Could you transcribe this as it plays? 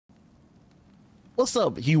What's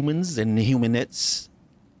up, humans and humanettes?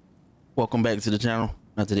 Welcome back to the channel.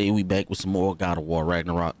 Now today we back with some more God of War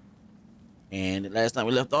Ragnarok. And the last time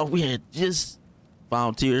we left off, we had just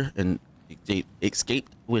found Tyr and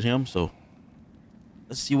escaped with him. So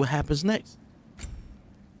let's see what happens next.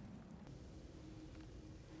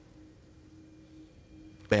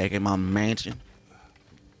 Back in my mansion.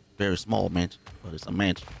 Very small mansion, but it's a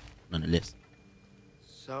mansion nonetheless.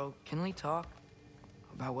 So, can we talk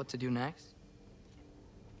about what to do next?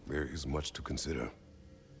 There is much to consider.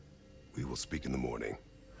 We will speak in the morning.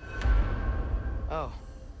 Oh,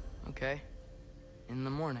 okay. In the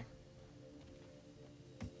morning.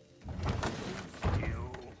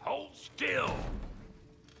 Still, hold still.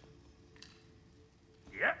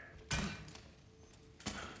 Yep.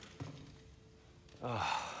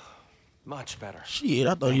 Much better. Shit,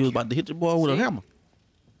 I thought you was about to hit your boy with a hammer.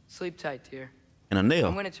 Sleep tight, Tyr. And a nail.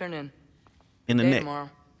 I'm gonna turn in. In the Day neck. tomorrow.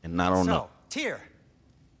 And not on So, Tyr.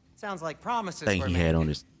 Sounds like the promises thing were he made. had on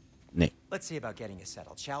his neck. Let's see about getting you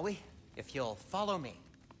settled, shall we? If you'll follow me.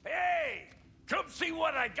 Hey, come see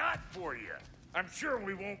what I got for you. I'm sure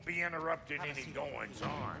we won't be interrupting Have a any seat. goings-on.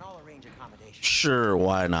 And I'll arrange accommodation. Sure,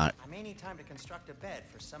 why not? I may need time to construct a bed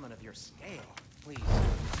for someone of your scale. Please,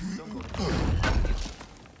 don't go to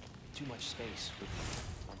too much space would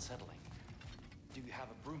be unsettling. Do you have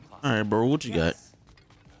a broom closet? All right, bro, what you got? Yes.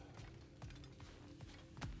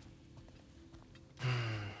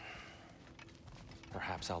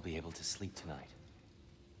 Perhaps I'll be able to sleep tonight.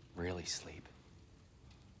 Really sleep.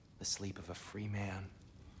 The sleep of a free man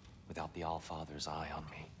without the Allfather's eye on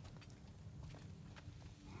me.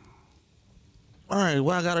 All right,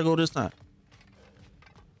 where I gotta go this time?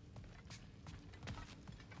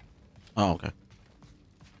 Oh, okay.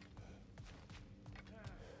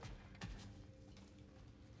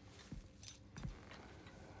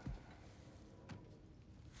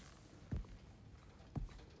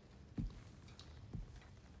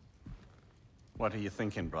 What are you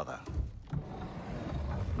thinking, brother?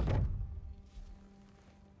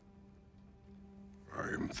 I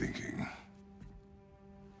am thinking.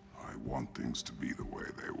 I want things to be the way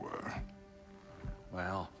they were.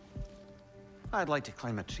 Well, I'd like to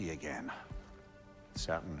climb a tree again.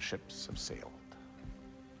 Certain ships have sailed.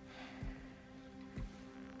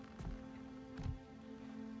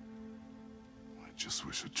 I just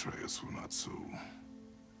wish Atreus were not so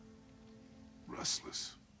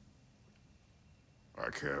restless. I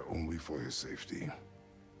care only for his safety.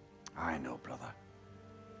 I know, brother.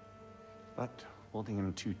 But holding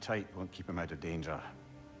him too tight won't keep him out of danger.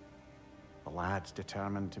 The lad's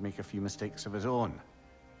determined to make a few mistakes of his own.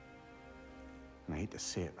 And I hate to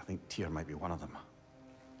say it, I think Tyr might be one of them.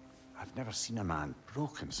 I've never seen a man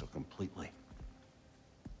broken so completely.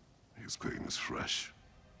 His pain is fresh.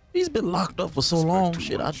 He's been locked up for so Expect long. too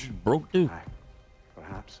Shit, I much. just broke through. Aye,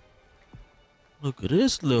 perhaps. Look at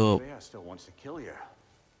this little. Freya still wants to kill you.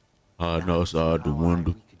 Hiding outside the Ally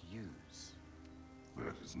window. we could use.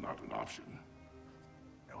 That is not an option.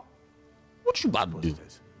 No. What you about to Suppose do? it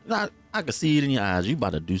is. I can see it in your eyes. You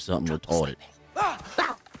about to do something retarded.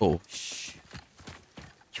 Ah! Oh, Shh!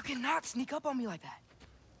 You cannot sneak up on me like that.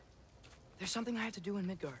 There's something I have to do in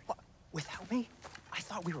Midgard. What? Without me? I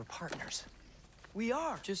thought we were partners. We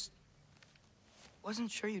are. Just wasn't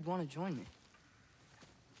sure you'd want to join me.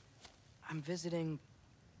 I'm visiting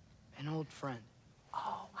an old friend.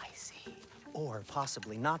 Oh, I see. Or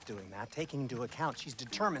possibly not doing that, taking into account she's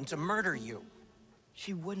determined to murder you.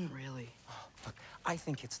 She wouldn't really. Look, I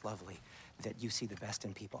think it's lovely that you see the best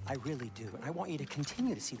in people. I really do. And I want you to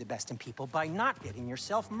continue to see the best in people by not getting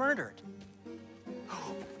yourself murdered.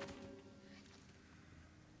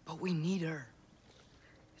 But we need her.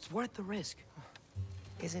 It's worth the risk.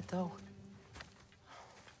 Is it, though?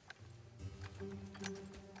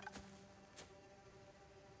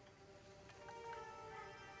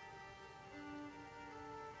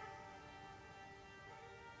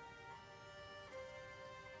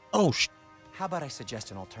 oh, How about I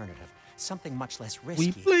suggest an alternative? Something much less risky.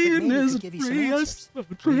 we that playing maybe this could give you some answers. What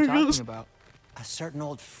are you talking about? A certain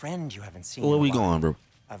old friend you haven't seen Where in a we while. going, bro?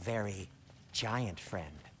 A very giant friend.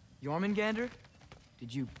 Jormungandr?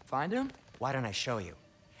 Did you find him? Why don't I show you?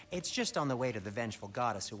 It's just on the way to the vengeful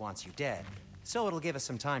goddess who wants you dead. So it'll give us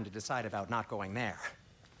some time to decide about not going there.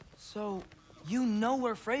 So, you know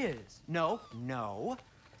where Freya is? No.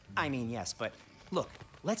 I mean, yes, but look,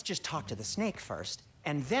 let's just talk to the snake first,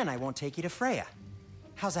 and then I won't take you to Freya.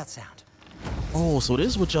 How's that sound? Oh, so this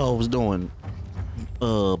is what y'all was doing,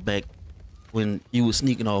 back when you was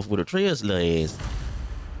sneaking off with Atreus' little ass.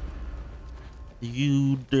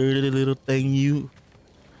 You dirty little thing, you.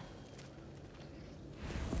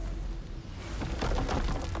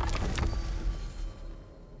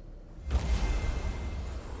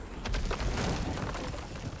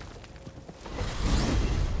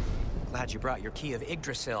 glad you brought your key of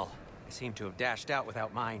Yggdrasil. I seem to have dashed out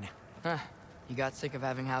without mine. Huh. You got sick of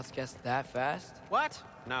having house guests that fast? What?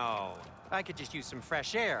 No. I could just use some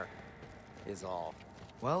fresh air, is all.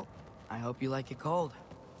 Well, I hope you like it cold.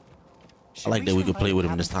 I like that we could play with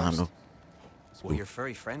him this time, though. Will your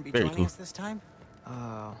furry friend be Very joining cool. us this time?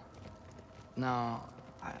 No,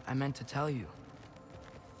 I meant to tell you.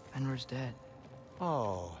 Fenrir's dead.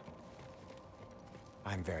 Oh.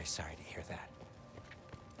 I'm very sorry to hear that.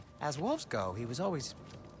 As wolves go, he was always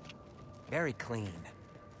very clean.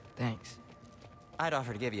 Thanks. I'd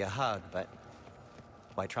offer to give you a hug, but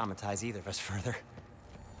why traumatize either of us further?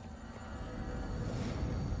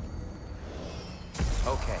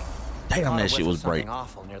 Okay. Damn, that shit Whiff of was bright. something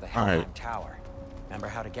awful near the All right. Helheim Tower. Remember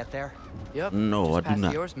how to get there? Yep. No, just I do past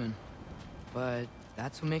not. the Oarsman. But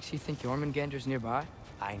that's what makes you think Jormungandr's nearby?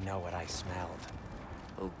 I know what I smelled.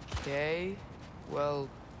 Okay. Well,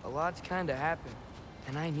 a lot's kinda happened,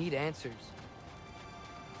 and I need answers.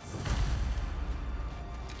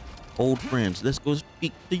 Old friends, let's go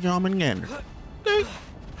speak to Jormungandr.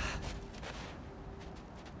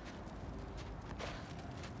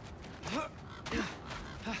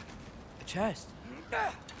 A chest.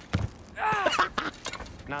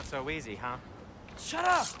 Not so easy, huh? Shut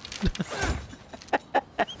up!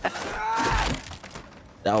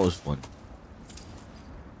 That was fun.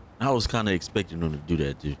 I was kind of expecting them to do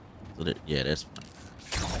that too. So that, yeah, that's fun.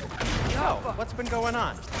 Yo, what's been going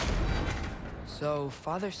on? So,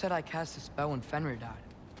 Father said I cast a spell when Fenrir died,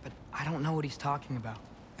 but I don't know what he's talking about.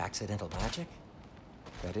 Accidental magic?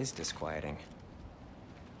 That is disquieting.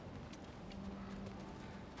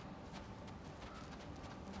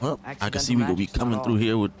 Well, I can Accidental see we gonna be magic's not coming all. through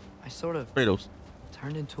here with I sort of Kratos.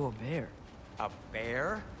 turned into a bear. A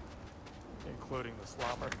bear? Including the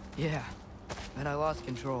slobber. Yeah, but I lost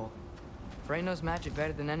control. Frey knows magic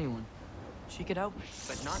better than anyone. She could help me.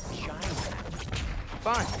 But not giant.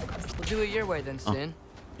 Fine, we'll do it your way then, Sin.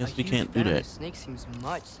 Guess A we huge can't do venomous that. snake seems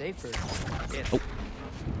much safer. It's Oh.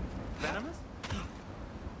 venomous?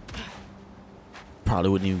 Probably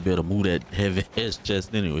wouldn't even be able to move that heavy ass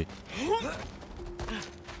chest anyway.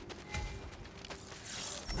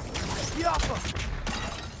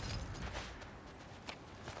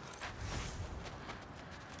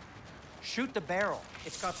 Shoot the barrel.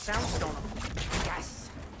 It's got soundstone. Yes.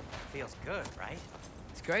 Feels good, right?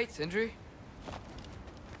 It's great, Sindri.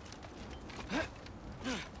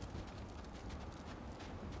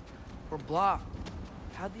 We're blocked.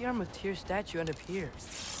 How'd the Arm of Tyr statue end up here?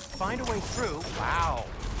 Find a way through. Wow.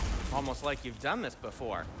 Almost like you've done this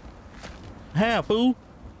before. Have fool.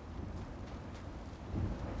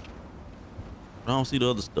 I don't see the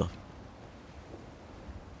other stuff.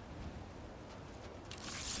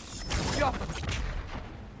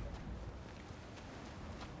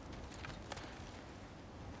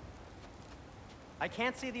 I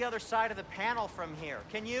can't see the other side of the panel from here.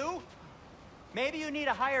 Can you? Maybe you need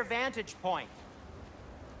a higher vantage point.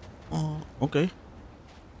 Okay.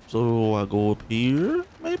 So I go up here,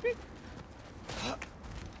 maybe?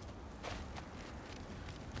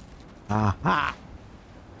 Aha!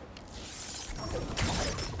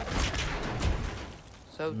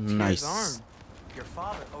 So Tyr's Nice. arm. Your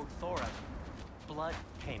father owed Thor a blood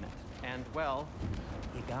payment. And, well,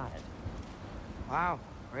 he got it. Wow,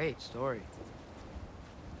 great story.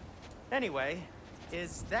 Anyway,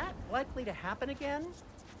 is that likely to happen again?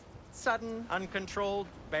 Sudden, uncontrolled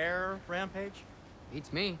bear rampage?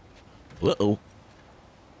 Beats me. Uh-oh.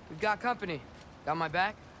 We've got company. Got my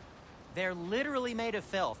back? They're literally made of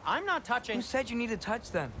filth. I'm not touching... Who said you need to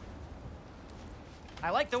touch them? I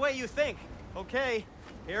like the way you think. Okay,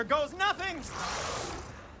 here goes nothing!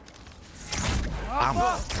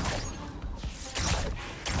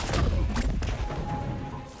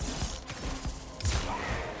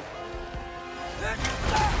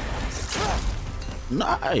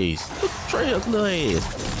 Nice. Look, Atreus, little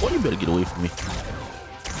ass. Boy, you better get away from me.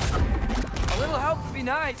 A little help would be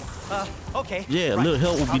nice. Okay. Yeah, a little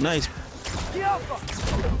help would be nice.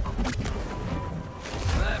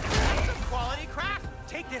 Quality craft!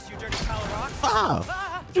 Take this, you dirty pile of rocks!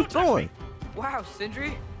 Ah! What you throwing? Wow,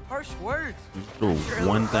 Sindri. Harsh words. You throw Sure,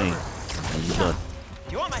 one look thing, clever. and you're done.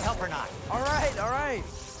 Do you want my help or not? All right, all right.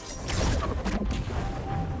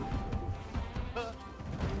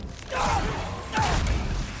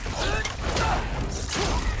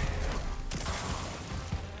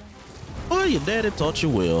 Oh, your daddy taught you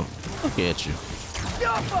well. Look at you.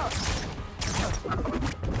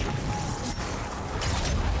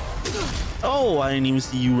 Oh, I didn't even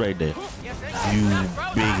see you right there. You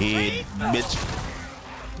big head bitch.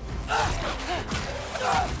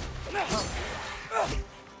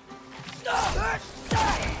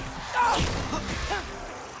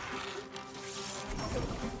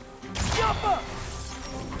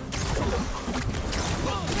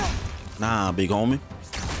 Nah, big homie.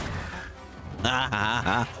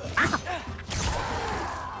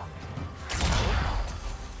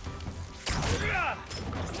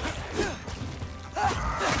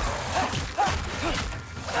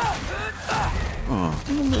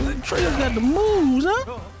 Atreus got the moves,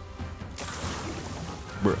 huh?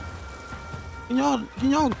 Bruh.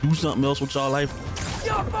 Can y'all do something else with y'all life?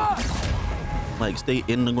 Like stay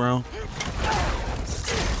in the ground?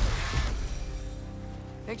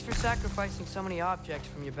 Thanks for sacrificing so many objects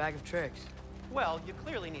from your bag of tricks. Well, you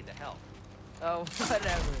clearly need the help. Oh,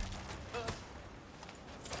 whatever.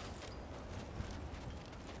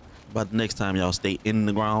 But the next time y'all stay in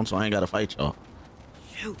the ground, so I ain't gotta fight y'all.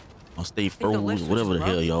 Shoot. I'll stay the froze, lift whatever was the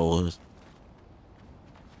hell broken? y'all was.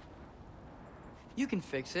 You can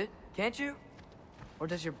fix it, can't you? Or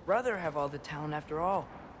does your brother have all the talent after all?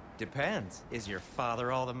 Depends. Is your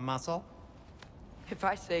father all the muscle? If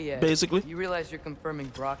I say yes, Basically. you realize you're confirming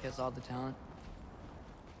Brock has all the talent?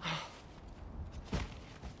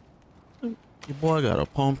 Your boy got a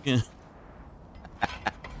pumpkin.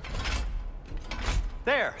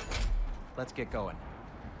 There. Let's get going.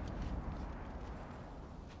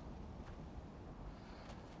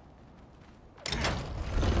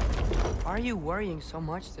 Why are you worrying so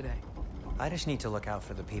much today? I just need to look out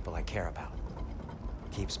for the people I care about.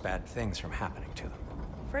 Keeps bad things from happening to them.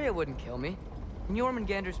 Freya wouldn't kill me. And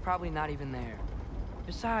Jormungandr's probably not even there.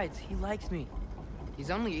 Besides, he likes me. He's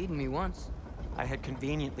only eaten me once. I had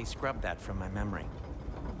conveniently scrubbed that from my memory.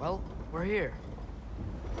 Well, we're here.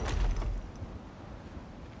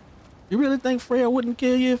 You really think Freya wouldn't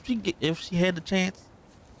kill you if she had the chance?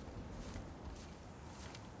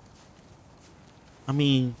 I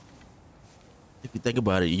mean, if you think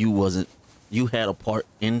about it, you had a part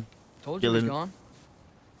in Told you he's killing gone.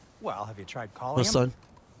 Well, have you tried calling her him? son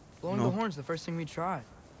Blowing No. the horn's the first thing we tried.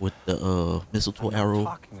 with the mistletoe I'm not arrow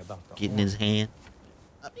talking about the getting horn. his hand.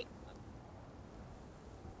 I mean,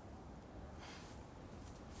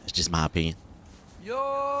 that's just my opinion.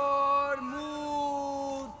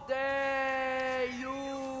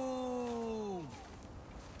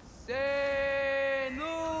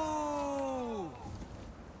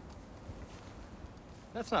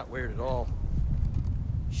 That's not weird at all.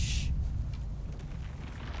 Shh.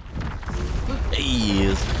 There he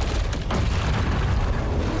is.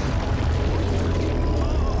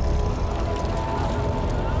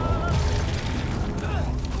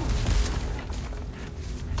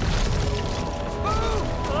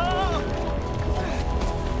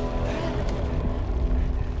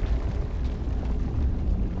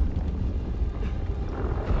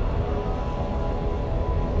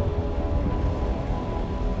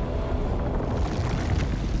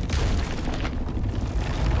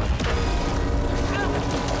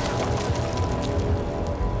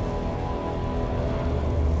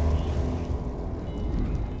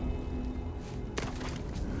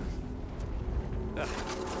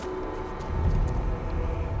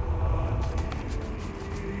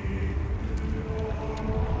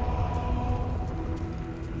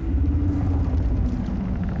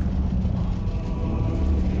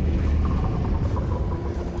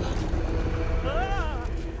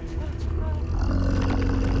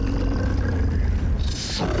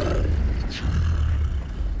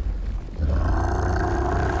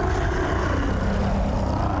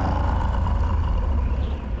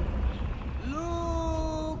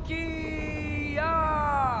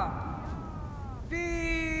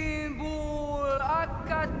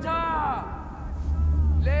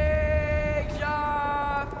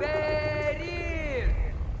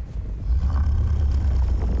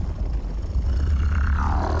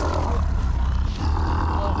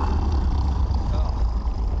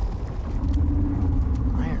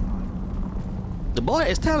 The boy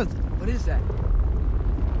is talented. What is that?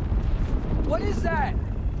 What is that?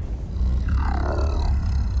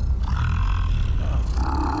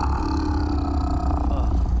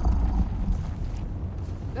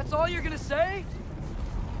 That's all you're gonna say?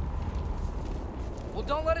 Well,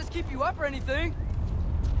 don't let us keep you up or anything.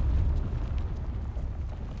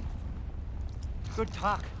 Good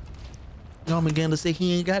talk. Y'all began to say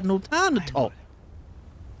he ain't got no time to talk.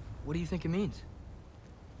 What do you think it means?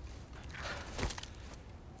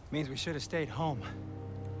 Means we should have stayed home.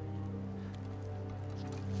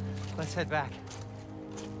 Let's head back.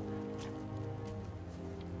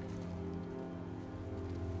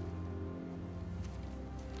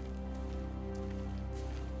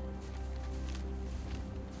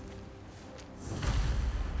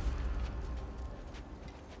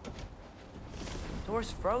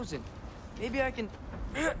 Door's frozen. Maybe I can...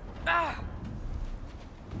 Ah!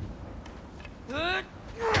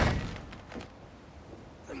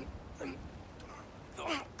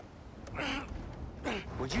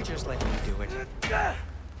 Would you just let me do it? I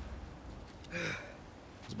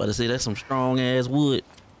was about to say that's some strong ass wood.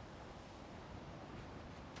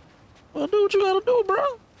 Well, do what you gotta do, bro.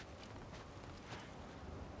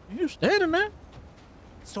 You standing there?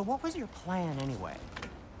 So what was your plan anyway?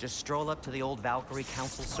 Just stroll up to the old Valkyrie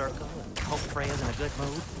Council circle and hope Freya's in a good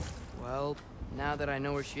mood? Well, now that I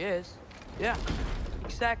know where she is, yeah,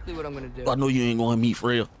 exactly what I'm gonna do. I know you ain't gonna meet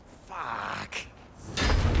Freya. Fuck.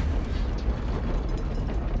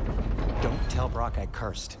 Don't tell Brock I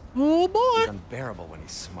cursed. Oh He's boy. unbearable when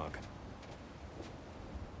he's smug.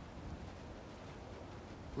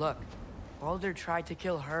 Look, Baldur tried to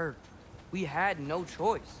kill her. We had no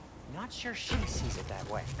choice. Not sure she sees it that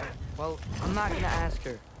way. Well, I'm not gonna ask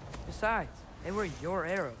her. Besides, they were your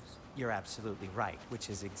arrows. You're absolutely right, which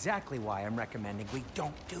is exactly why I'm recommending we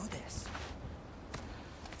don't do this.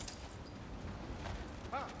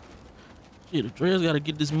 Shit, Atreus gotta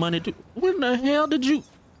get this money too. When the hell did you?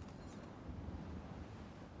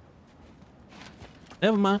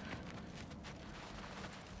 Never mind.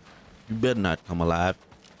 You better not come alive.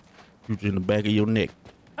 Shoot you in the back of your neck.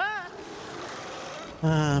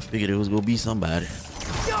 I figured it was gonna be somebody.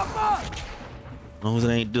 As long as it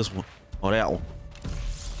ain't this one or that one.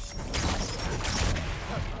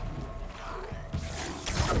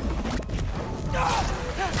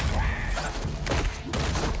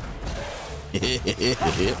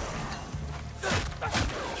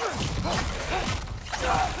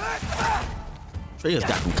 Atreus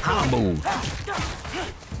got some combos.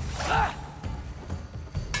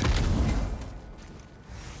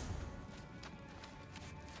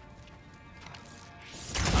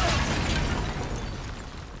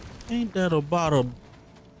 Ain't that about a...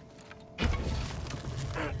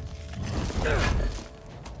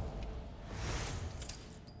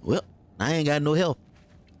 Well, I ain't got no help.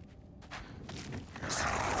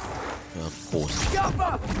 Of course.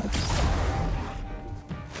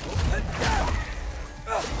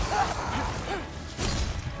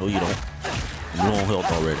 No, you don't. You don't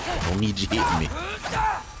help already. Don't need you hitting me.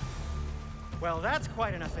 Well, that's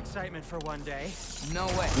quite enough excitement for one day. No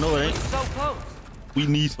way. No, it ain't. So close. We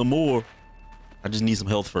need some more. I just need some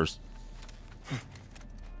health first.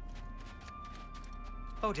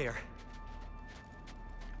 Oh dear.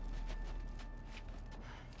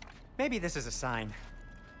 Maybe this is a sign.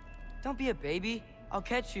 Don't be a baby. I'll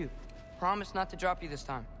catch you. Promise not to drop you this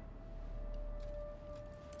time.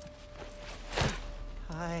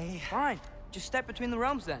 Fine. Just step between the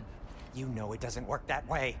realms then. You know it doesn't work that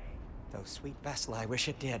way. Though sweet Vesla, I wish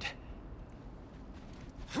it did.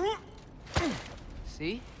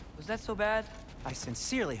 See? Was that so bad? I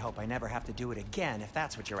sincerely hope I never have to do it again, if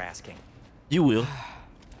that's what you're asking. You will.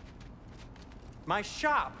 My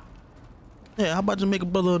shop! Yeah, how about you make a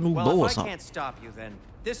brother a new bow Well, or if I something? can't stop you, then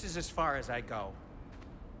this is as far as I go.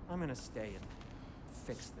 I'm gonna stay and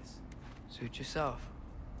fix this. Suit yourself.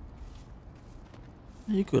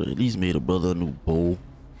 You could have at least made a brother a new bow.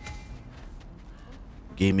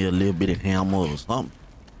 Gave me a little bit of hammer or something.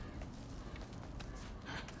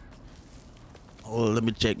 Oh, let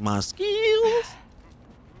me check my skills.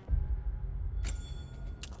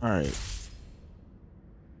 All right.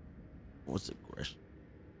 What's aggression?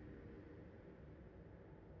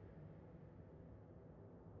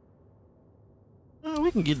 Oh,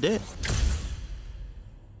 we can get that.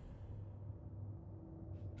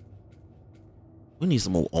 We need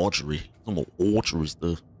some more archery. Some more archery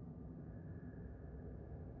stuff.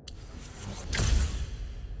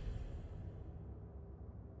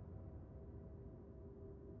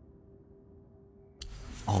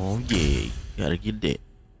 Oh yeah, gotta get that.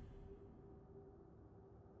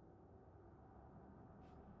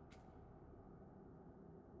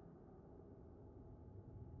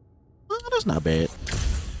 Oh, that's not bad.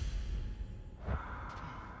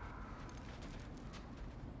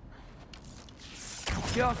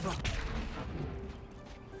 Careful.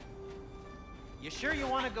 You sure you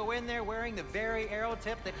want to go in there wearing the very arrow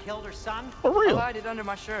tip that killed her son? For I'll real. hide it under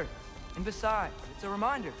my shirt. And besides, it's a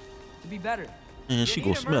reminder to be better. Man, she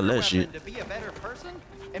gonna smell that shit. To be a better person?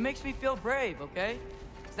 It makes me feel brave, okay?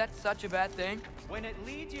 Is that such a bad thing? When it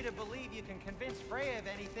leads you to believe you can convince Freya of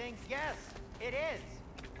anything, yes, it is.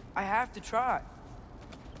 I have to try.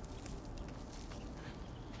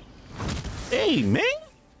 Hey man,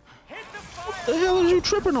 Hit the what fire! the hell is you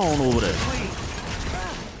tripping on over there?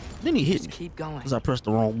 Please, Then he hit just me keep going. because I pressed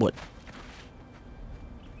the wrong button.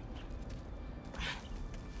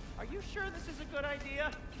 Are you sure this is a good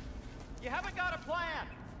idea? You haven't got a plan.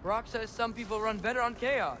 Brock says some people run better on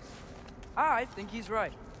chaos. I think he's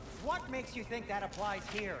right. What makes you think that applies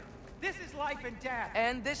here? This is life and death.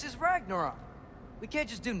 And this is Ragnarok. We can't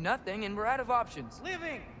just do nothing, and we're out of options.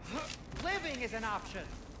 Living! Living is an option.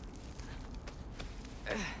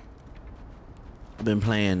 I've been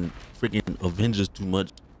playing freaking Avengers too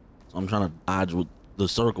much, so I'm trying to dodge with the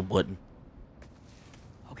circle button.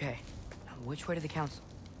 Okay, now which way to the council?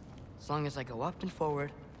 As long as I go up and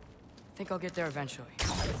forward, I think I'll get there eventually.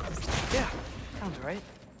 Yeah, sounds right.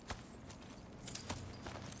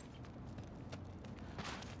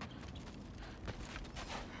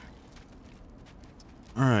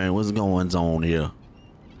 All right, what's going on here?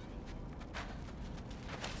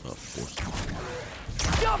 Of course.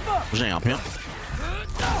 What's up, pimp?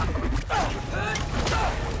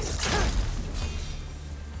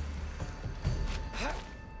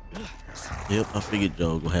 Yep, I figured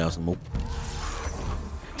Joe gonna have some more.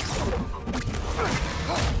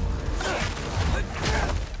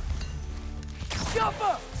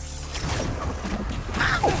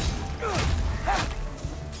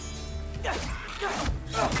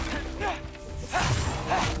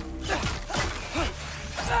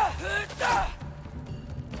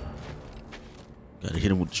 Gotta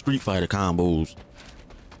hit him with the Street Fighter combos.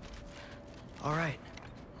 All right,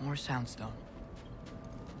 more soundstone.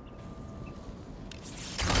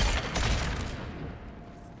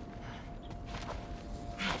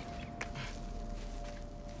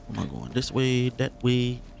 Am I going this way, that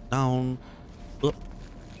way, down, up,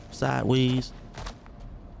 sideways,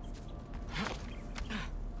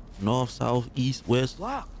 north, south, east, west?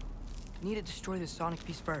 Wow, need to destroy the sonic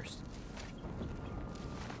piece first.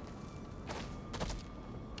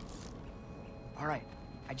 All right,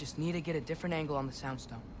 I just need to get a different angle on the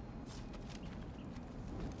soundstone.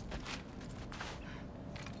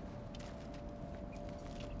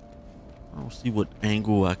 I don't see what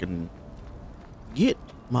angle I can get,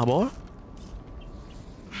 my boy.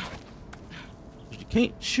 You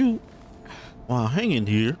can't shoot while hanging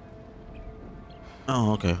here.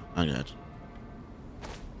 Oh, okay, I got you.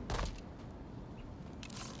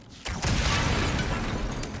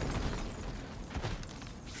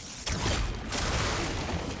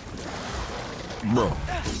 Bro.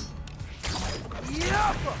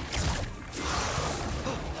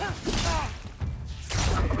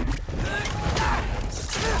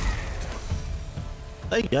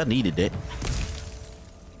 Thank you, I needed that.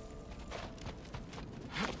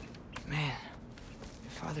 Man,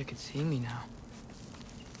 if Father could see me now,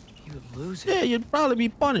 he would lose it. Yeah, you'd probably be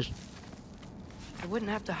punished. I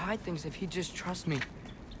wouldn't have to hide things if he'd just trust me.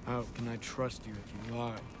 How can I trust you if you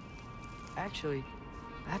lie? Actually,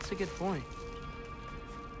 that's a good point.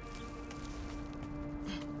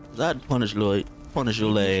 I'd punish Lloyd, punish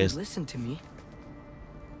your Maybe if ass. you'd listen to me.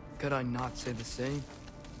 Could I not say the same?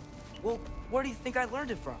 Well, where do you think I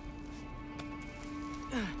learned it from?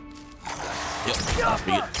 Yep, I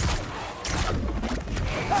figured.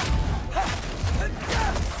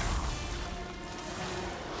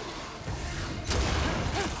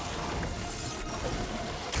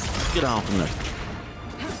 Get on from there.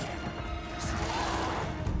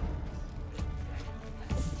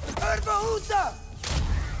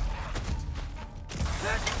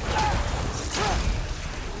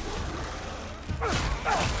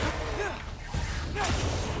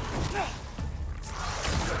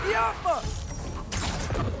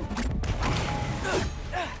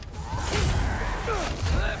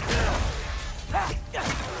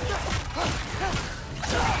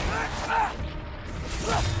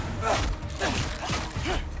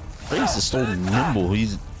 Face is so nimble,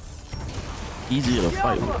 he's easier to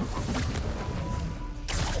fight with.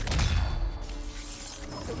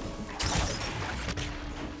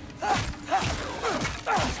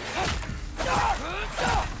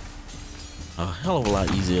 A hell of a lot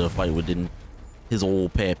easier to fight with than his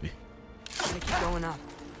old pappy. Gotta keep going up.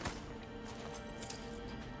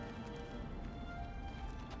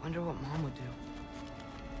 Wonder what Mom would do.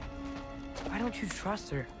 Why don't you trust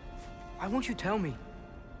her? Why won't you tell me?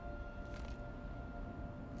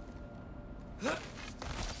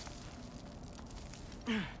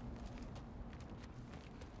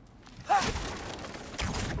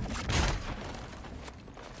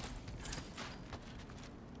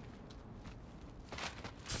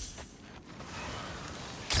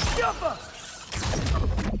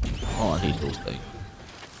 Oh, I hate those things.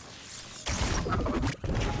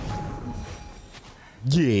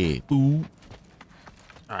 Yeah, boo.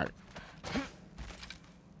 Alright.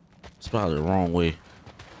 It's probably the wrong way.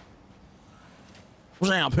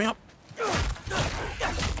 What's down, pimp?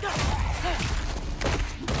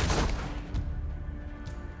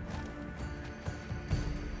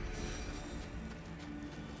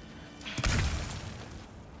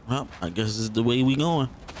 Well, I guess this is the way we going.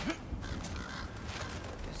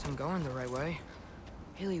 Guess I'm going the right way.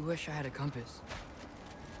 Really wish I had a compass.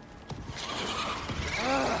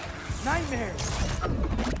 Nightmares!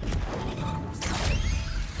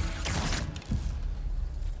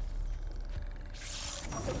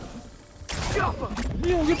 You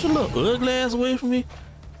don't get your little ugly ass away from me.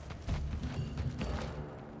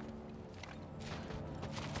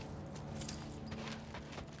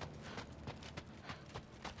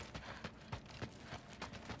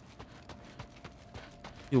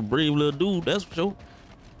 You're a brave little dude, that's for sure.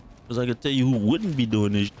 Cause I can tell you who wouldn't be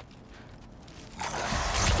doing this.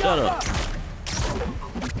 Shut up.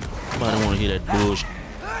 Nobody wanna hear that bullshit.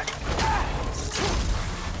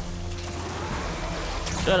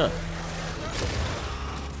 Shut up.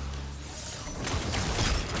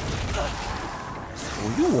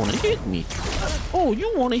 Oh, you wanna hit me? Oh,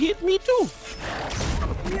 you wanna hit me too?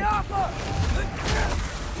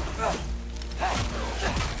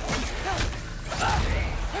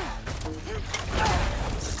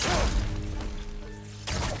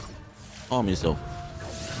 Arm yourself.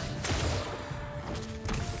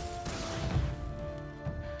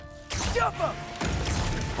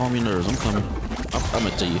 Arm your nerves. I'm coming. I'm gonna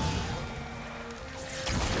tell you.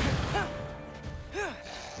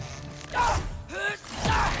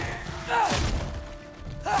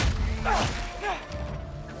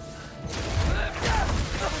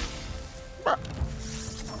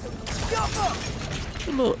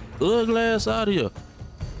 You little ugly ass out of here.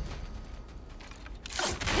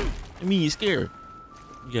 I mean, you're scared.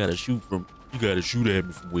 You gotta shoot at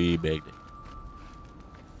me from way back there.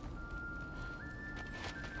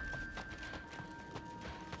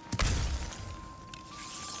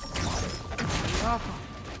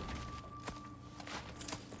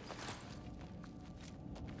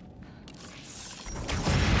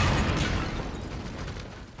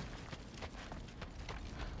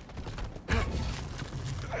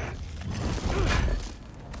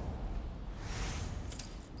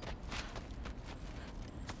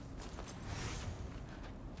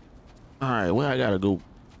 All right, where I gotta go?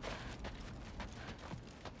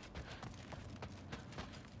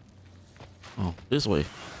 Oh, this way.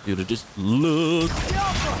 You'd have just look.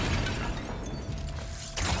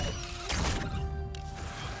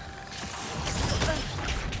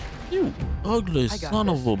 You ugly son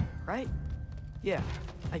of a. Right? Yeah,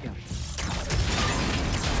 I got it.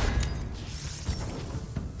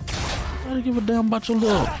 I don't give a damn about your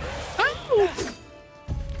love.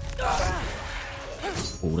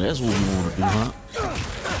 Oh, that's what you want to do, huh?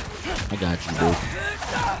 I got you, bro.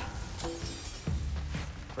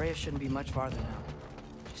 Freya shouldn't be much farther now.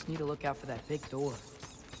 Just need to look out for that big door.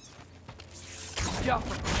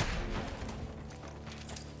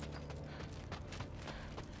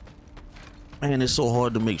 Man, it's so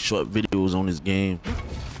hard to make short videos on this game.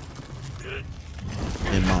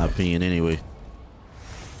 In my opinion, anyway.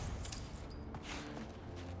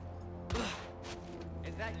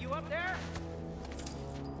 Is that you up there?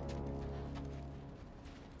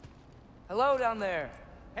 Hello down there.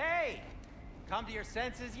 Hey! Come to your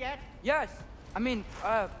senses yet? Yes. I mean,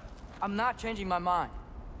 I'm not changing my mind.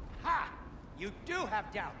 Ha! You do have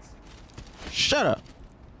doubts. Shut up.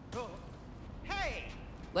 Oh. Hey!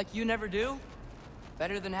 Like you never do?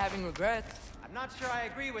 Better than having regrets. I'm not sure I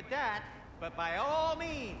agree with that, but by all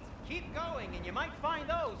means, keep going and you might find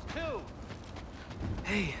those too.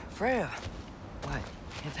 Hey, Freya. What?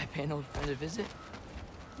 Can't I pay an old friend a visit?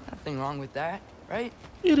 Nothing wrong with that, right?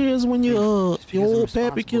 It is when you Just your because I'm old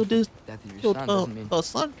pappy killed responsible this for the death of your killed son doesn't mean... her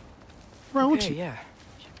son. What's wrong with Okay, you? yeah.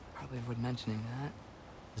 Should probably avoid mentioning that.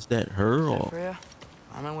 Is that her Is that or Freya?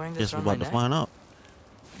 Am I wearing this guess we're around my about to neck? find out.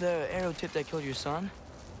 The arrow tip that killed your son?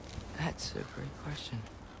 That's a great question.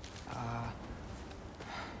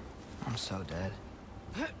 I'm so dead.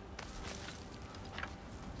 Here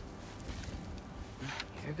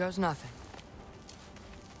goes nothing.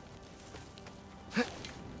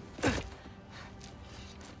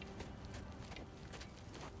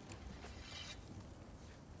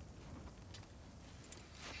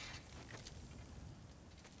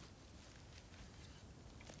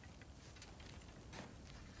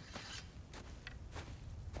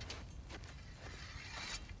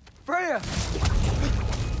 Freya!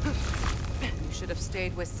 You should have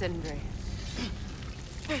stayed with Sindri.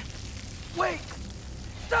 Wait!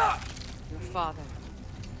 Stop! Your father.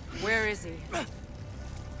 Where is he? Not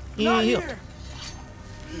Yeah. here!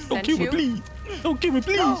 He Don't sent kill me, you? please. Don't kill me,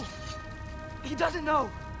 please. No! He doesn't know!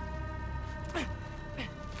 I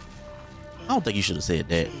don't think you should have said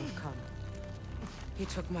that. You've come. He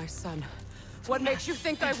took my son. What makes you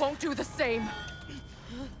think I won't do the same?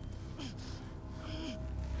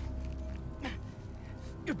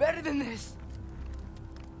 better than this.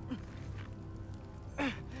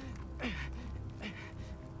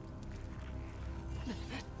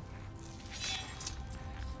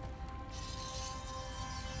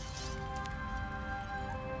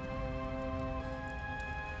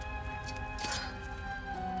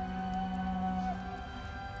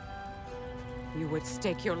 You would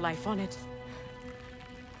stake your life on it?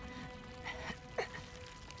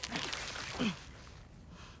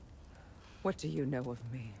 What do you know of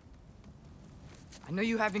me? I know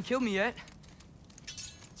you haven't killed me yet.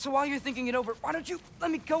 So while you're thinking it over, why don't you let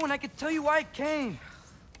me go and I can tell you why I came?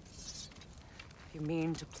 You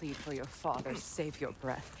mean to plead for your father, save your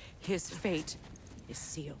breath. His fate is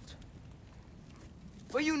sealed.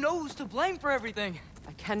 But you know who's to blame for everything.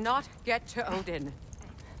 I cannot get to Odin.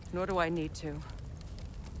 Nor do I need to.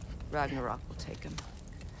 Ragnarok will take him.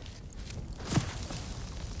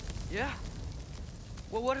 Yeah?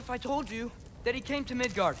 Well, what if I told you that he came to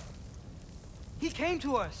Midgard? He came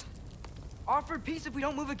to us. Offered peace if we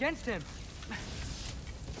don't move against him.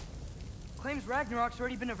 Claims Ragnarok's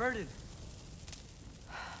already been averted.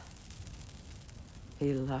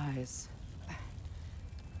 He lies.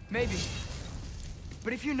 Maybe.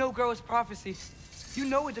 But if you know Groa's prophecy, you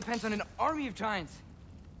know it depends on an army of giants.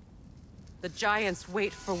 The giants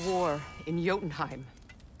wait for war in Jotunheim.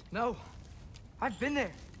 No. I've been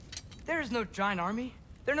there. There is no giant army.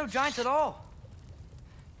 There are no giants at all.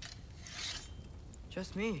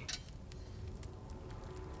 Just me.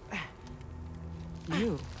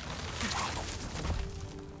 You.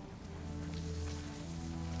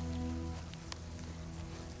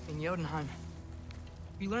 In Jotunheim,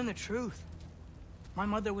 you learn the truth. My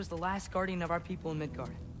mother was the last guardian of our people in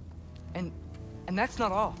Midgard. And that's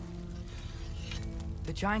not all.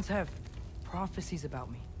 The giants have prophecies about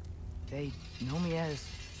me. They know me as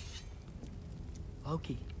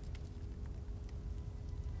Loki.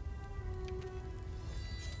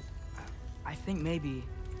 I think maybe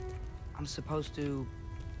I'm supposed to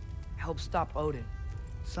help stop Odin,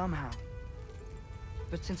 somehow.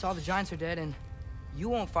 But since all the giants are dead and you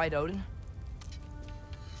won't fight Odin,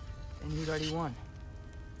 then you'd already won.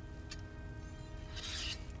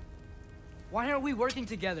 Why aren't we working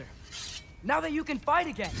together? Now that you can fight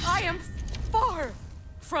again! I am far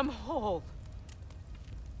from whole.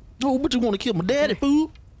 No, but you want to kill my daddy,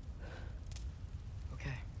 fool?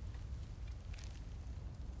 Okay.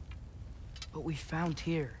 But we found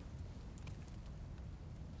Tyr.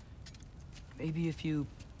 Maybe if you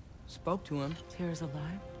spoke to him. Tyr's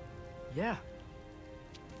alive? Yeah.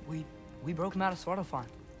 We broke him out of Svartalfheim.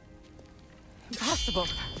 Impossible.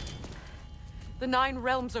 The 9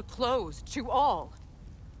 realms are closed to all.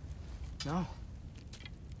 No.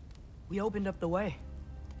 We opened up the way.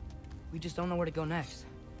 We just don't know where to go next.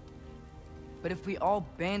 But if we all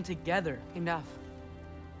band together... Enough.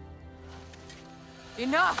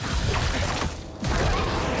 Enough!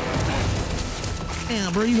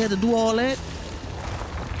 Damn, bro, you had to do all that?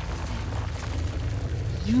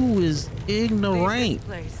 You is ignorant. Leave this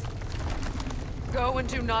place. Go and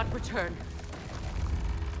do not return.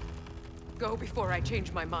 Go before I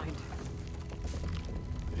change my mind.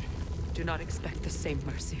 Do not expect the same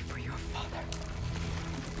mercy for your father.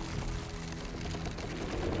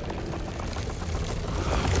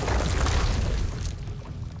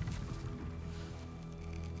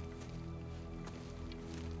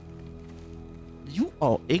 You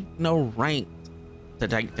are ignorant.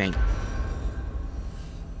 Thing.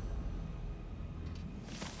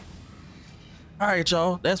 All right,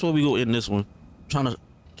 y'all. That's where we go in this one. I'm trying to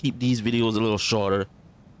keep these videos a little shorter,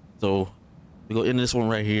 so we go in this one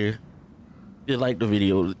right here. If you like the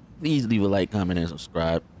video, please leave a like, comment, and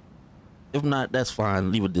subscribe. If not, that's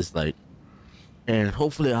fine. Leave a dislike, and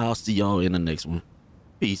hopefully I'll see y'all in the next one.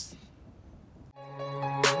 Peace.